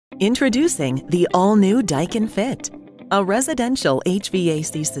Introducing the all-new Daikin Fit, a residential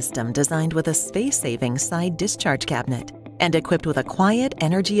HVAC system designed with a space-saving side discharge cabinet and equipped with a quiet,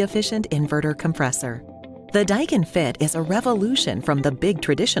 energy-efficient inverter compressor. The Daikin Fit is a revolution from the big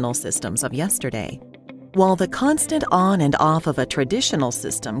traditional systems of yesterday. While the constant on and off of a traditional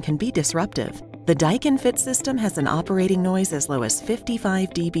system can be disruptive, the Daikin Fit system has an operating noise as low as 55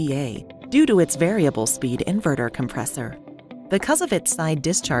 dBA due to its variable speed inverter compressor. Because of its side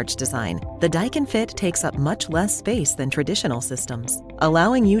discharge design, the Daikin Fit takes up much less space than traditional systems,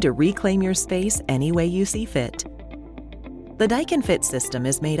 allowing you to reclaim your space any way you see fit. The Daikin Fit system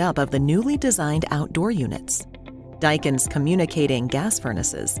is made up of the newly designed outdoor units, Daikin's communicating gas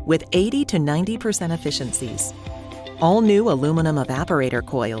furnaces with 80 to 90% efficiencies, all new aluminum evaporator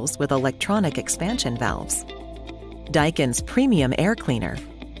coils with electronic expansion valves, Daikin's premium air cleaner,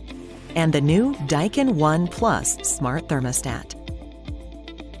 and the new Daikin One Plus smart thermostat.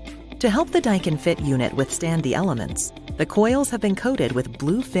 To help the Daikin Fit unit withstand the elements, the coils have been coated with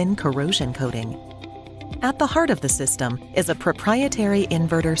bluefin corrosion coating. At the heart of the system is a proprietary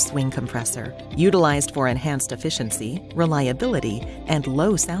inverter swing compressor, utilized for enhanced efficiency, reliability, and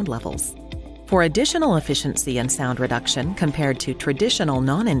low sound levels. For additional efficiency and sound reduction compared to traditional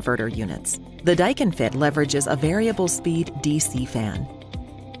non-inverter units, the Daikin Fit leverages a variable speed DC fan.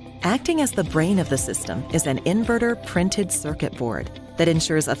 Acting as the brain of the system is an inverter printed circuit board that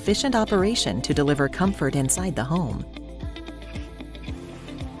ensures efficient operation to deliver comfort inside the home.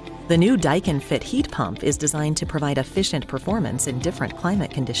 The new Daikin Fit heat pump is designed to provide efficient performance in different climate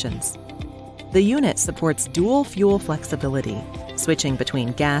conditions. The unit supports dual fuel flexibility, switching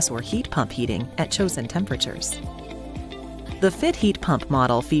between gas or heat pump heating at chosen temperatures. The Fit heat pump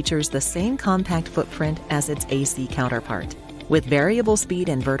model features the same compact footprint as its AC counterpart, with variable speed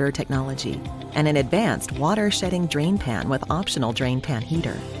inverter technology and an advanced water-shedding drain pan with optional drain pan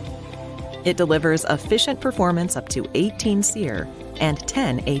heater. It delivers efficient performance up to 18 SEER and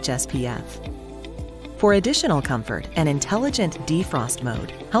 10 HSPF. For additional comfort, an intelligent defrost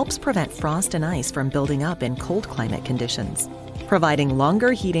mode helps prevent frost and ice from building up in cold climate conditions, providing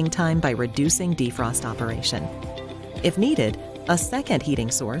longer heating time by reducing defrost operation. If needed, a second heating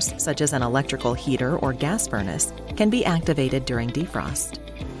source, such as an electrical heater or gas furnace, can be activated during defrost.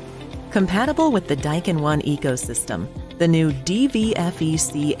 Compatible with the Daikin One ecosystem, the new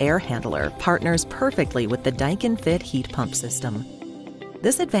DVFEC air handler partners perfectly with the Daikin Fit heat pump system.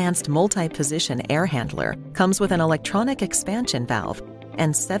 This advanced multi-position air handler comes with an electronic expansion valve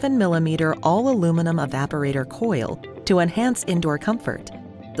and 7mm all-aluminum evaporator coil to enhance indoor comfort,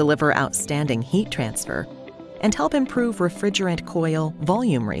 deliver outstanding heat transfer, and help improve refrigerant coil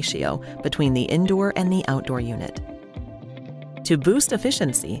volume ratio between the indoor and the outdoor unit. To boost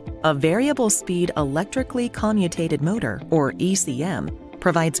efficiency, a variable speed electrically commutated motor, or ECM,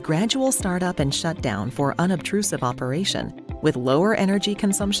 provides gradual startup and shutdown for unobtrusive operation, with lower energy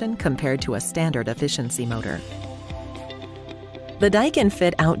consumption compared to a standard efficiency motor. The Daikin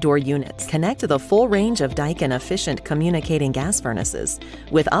Fit outdoor units connect to the full range of Daikin efficient communicating gas furnaces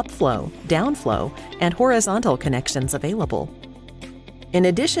with upflow, downflow, and horizontal connections available. In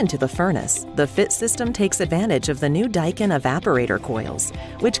addition to the furnace, the Fit system takes advantage of the new Daikin evaporator coils,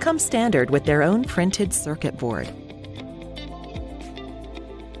 which come standard with their own printed circuit board.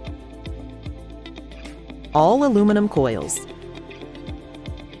 All aluminum coils,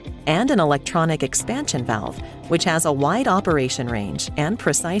 and an electronic expansion valve, which has a wide operation range and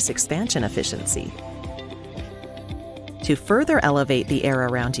precise expansion efficiency. To further elevate the air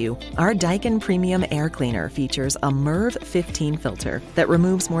around you, our Daikin Premium Air Cleaner features a MERV 15 filter that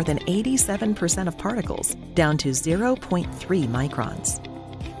removes more than 87% of particles, down to 0.3 microns.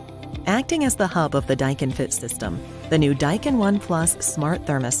 Acting as the hub of the Daikin Fit system, the new Daikin One Plus smart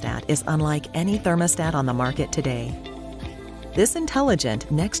thermostat is unlike any thermostat on the market today. This intelligent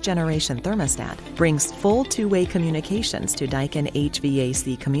next-generation thermostat brings full two-way communications to Daikin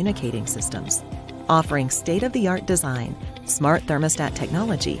HVAC communicating systems, offering state-of-the-art design, smart thermostat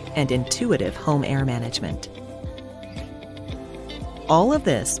technology, and intuitive home air management. All of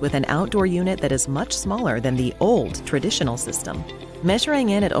this with an outdoor unit that is much smaller than the old traditional system, measuring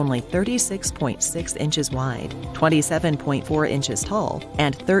in at only 36.6 inches wide, 27.4 inches tall,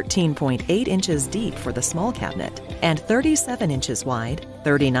 and 13.8 inches deep for the small cabinet, and 37 inches wide,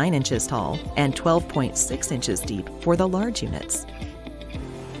 39 inches tall, and 12.6 inches deep for the large units.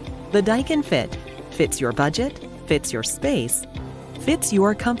 The Daikin Fit fits your budget, fits your space, fits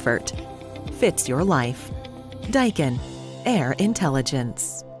your comfort, fits your life. Daikin, Air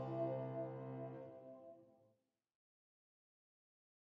Intelligence.